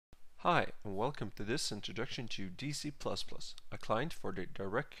Hi, and welcome to this introduction to DC++, a client for the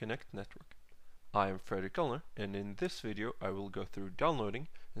Direct Connect network. I am Fredrik Ullner, and in this video I will go through downloading,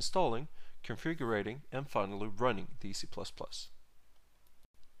 installing, configuring, and finally running DC++.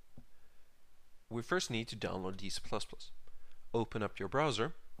 We first need to download DC++. Open up your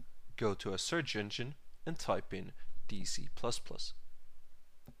browser, go to a search engine, and type in DC++.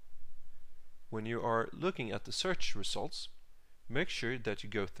 When you are looking at the search results, make sure that you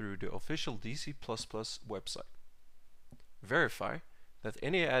go through the official DC++ website. Verify that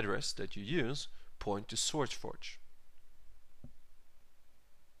any address that you use point to SourceForge.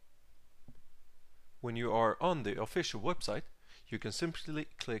 When you are on the official website, you can simply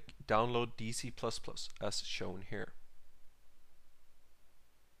click Download DC++ as shown here.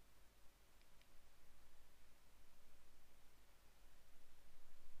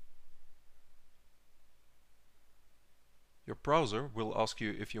 Your browser will ask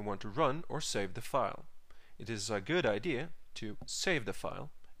you if you want to run or save the file. It is a good idea to save the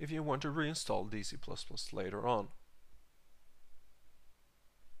file if you want to reinstall DC++ later on.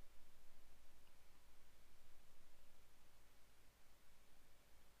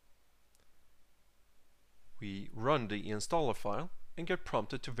 We run the installer file and get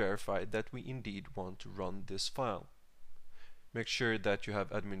prompted to verify that we indeed want to run this file. Make sure that you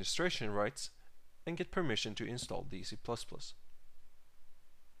have administration rights and get permission to install DC++.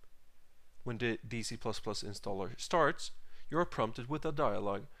 When the DC++ installer starts, you are prompted with a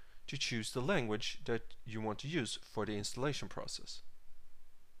dialog to choose the language that you want to use for the installation process.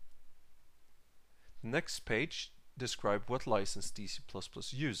 The next page describes what license DC++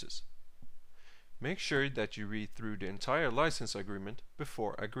 uses. Make sure that you read through the entire license agreement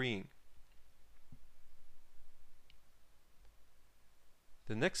before agreeing.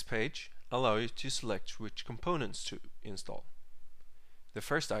 The next page allows you to select which components to install. The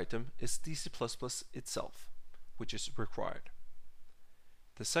first item is DC++ itself, which is required.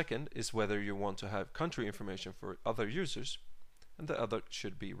 The second is whether you want to have country information for other users, and the other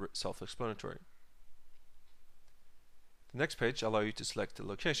should be self-explanatory. The next page allows you to select the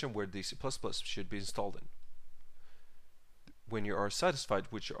location where DC++ should be installed in. When you are satisfied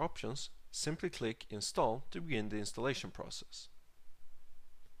with your options, simply click Install to begin the installation process.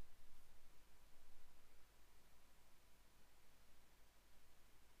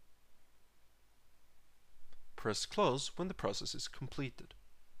 Press Close when the process is completed.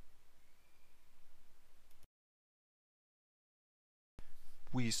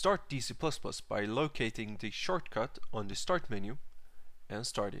 We start DC++ by locating the shortcut on the Start menu and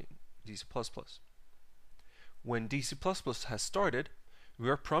starting DC++. When DC++ has started, we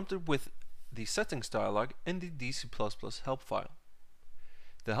are prompted with the settings dialog and the DC++ help file.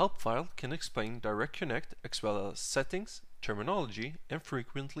 The help file can explain Direct Connect as well as settings, terminology, and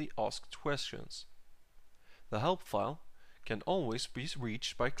frequently asked questions. The help file can always be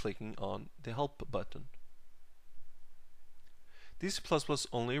reached by clicking on the Help button. DC++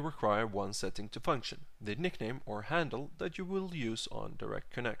 only require one setting to function, the nickname or handle that you will use on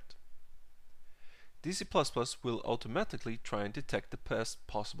Direct Connect. DC++ will automatically try and detect the best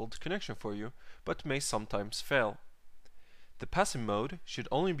possible connection for you, but may sometimes fail. The passive mode should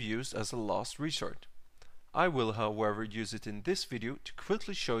only be used as a last resort. I will, however, use it in this video to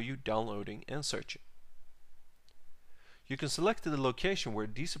quickly show you downloading and searching. You can select the location where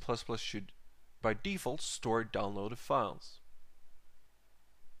DC++ should by default store downloaded files.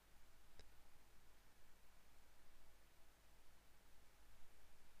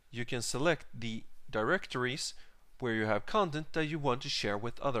 You can select the directories where you have content that you want to share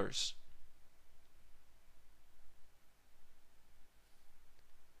with others.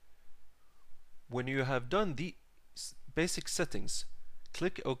 When you have done the basic settings,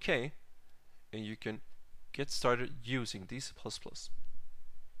 click OK and you can get started using DC++.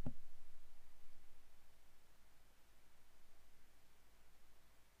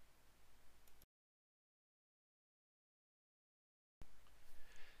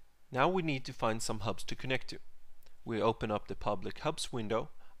 Now we need to find some hubs to connect to. We open up the Public Hubs window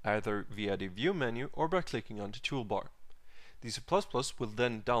either via the View menu or by clicking on the toolbar. DC++ will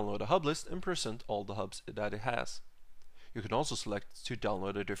then download a hub list and present all the hubs that it has. You can also select to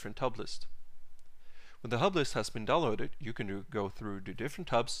download a different hub list. When the hub list has been downloaded, you can go through the different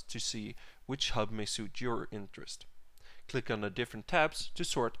hubs to see which hub may suit your interest. Click on the different tabs to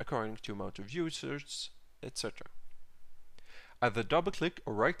sort according to amount of users, etc. Either double-click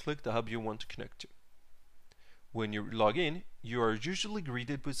or right-click the hub you want to connect to. When you log in, you are usually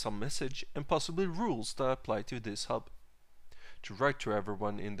greeted with some message and possibly rules that apply to this hub. To write to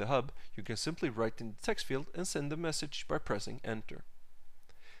everyone in the hub, you can simply write in the text field and send the message by pressing Enter.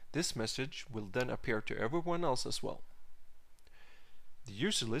 This message will then appear to everyone else as well. The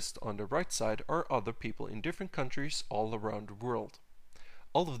user list on the right side are other people in different countries all around the world.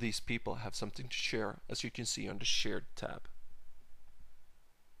 All of these people have something to share, as you can see on the Shared tab.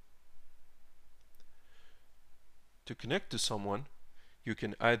 To connect to someone, you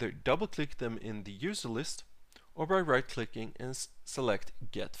can either double-click them in the user list or by right-clicking and select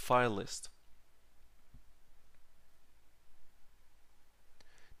Get File List.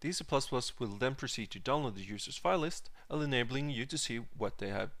 DC++ will then proceed to download the user's file list, enabling you to see what they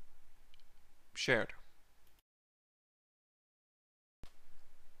have shared.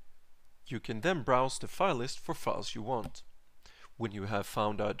 You can then browse the file list for files you want. When you have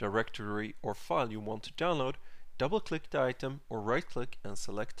found a directory or file you want to download, double-click the item or right-click and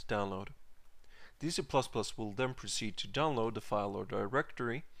select Download. DC++ will then proceed to download the file or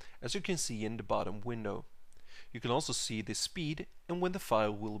directory, as you can see in the bottom window. You can also see the speed and when the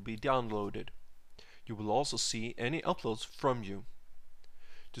file will be downloaded. You will also see any uploads from you.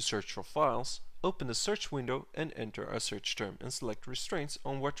 To search for files, open the search window and enter a search term and select restraints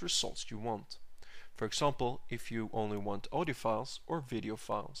on what results you want. For example, if you only want audio files or video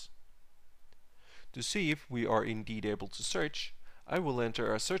files. To see if we are indeed able to search, I will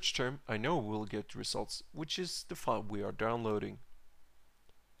enter a search term I know will get results, which is the file we are downloading.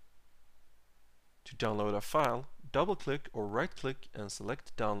 To download a file, double-click or right-click and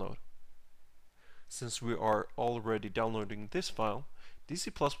select Download. Since we are already downloading this file,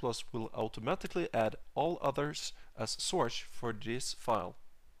 DC++ will automatically add all others as source for this file.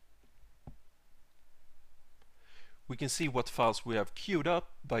 We can see what files we have queued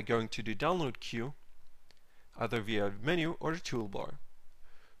up by going to the download queue, either via the menu or the toolbar.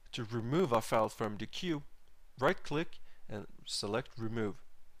 To remove a file from the queue, right-click and select Remove.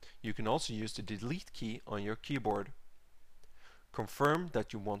 You can also use the delete key on your keyboard. Confirm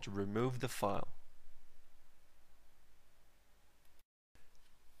that you want to remove the file.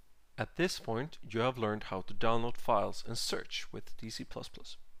 At this point, you have learned how to download files and search with DC++.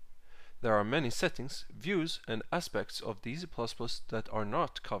 There are many settings, views, and aspects of DC++ that are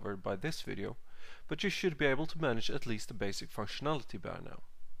not covered by this video, but you should be able to manage at least the basic functionality by now.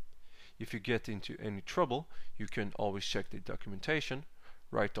 If you get into any trouble, you can always check the documentation,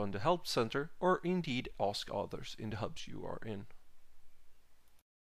 write on the Help Center, or indeed ask others in the hubs you are in.